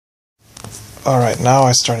Alright, now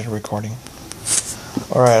I started recording.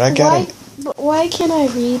 Alright, I got it. But why can't I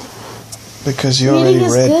read? Because you Reading already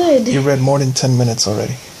is read. good. You read more than 10 minutes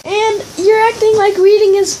already. And you're acting like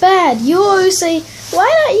reading is bad. You always say, why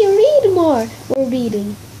don't you read more? We're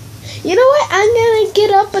reading. You know what? I'm gonna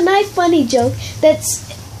get up a nice funny joke that's...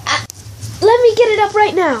 let me get it up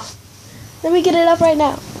right now. Let me get it up right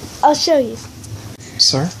now. I'll show you.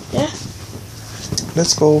 Sir? Yeah?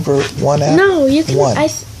 Let's go over one app. No, you can... One.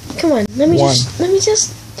 Come on. Let me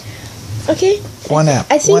just... Okay? One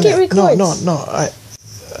app. I think it records. No. I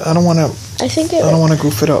don't want to... I think it... I don't want to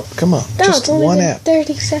goof it up. Come on. No, just it's only one been app.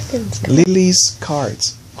 30 seconds. Come on. Lily's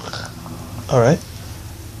Cards. Alright.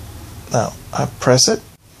 Now, I press it.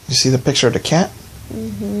 You see the picture of the cat?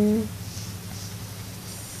 Mm-hmm.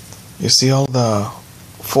 You see all the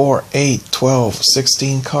 4, 8, 12,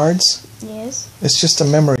 16 cards? Yes. It's just a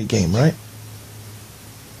memory game, right?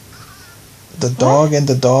 The dog and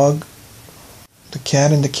the dog, the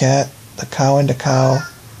cat and the cat, the cow and the cow.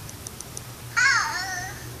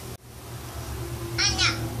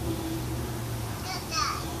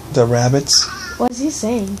 The rabbits. What's he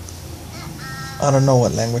saying? I don't know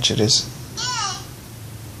what language it is.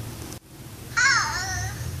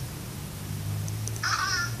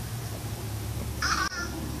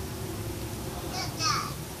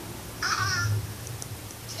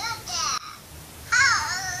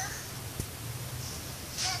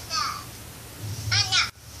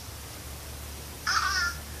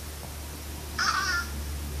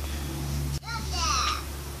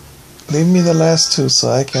 Leave me the last two so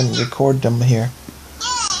I can record them here.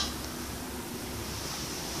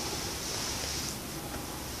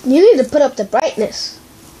 You need to put up the brightness.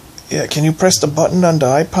 Yeah, can you press the button on the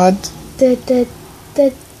iPod?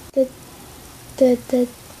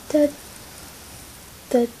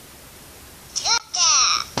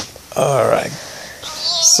 Alright.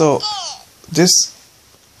 So, this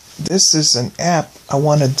is an app I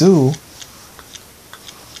want to do.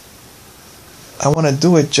 I want to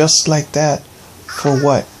do it just like that. For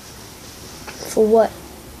what? For what?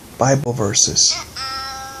 Bible verses.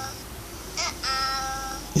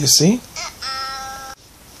 You see?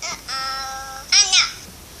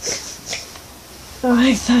 Oh,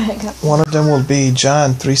 I thought I got... One of them will be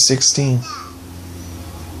John 3:16.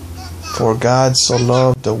 For God so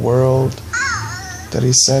loved the world that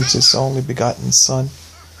he sent his only begotten Son,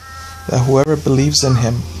 that whoever believes in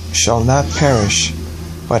him shall not perish,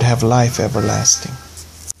 but have life everlasting.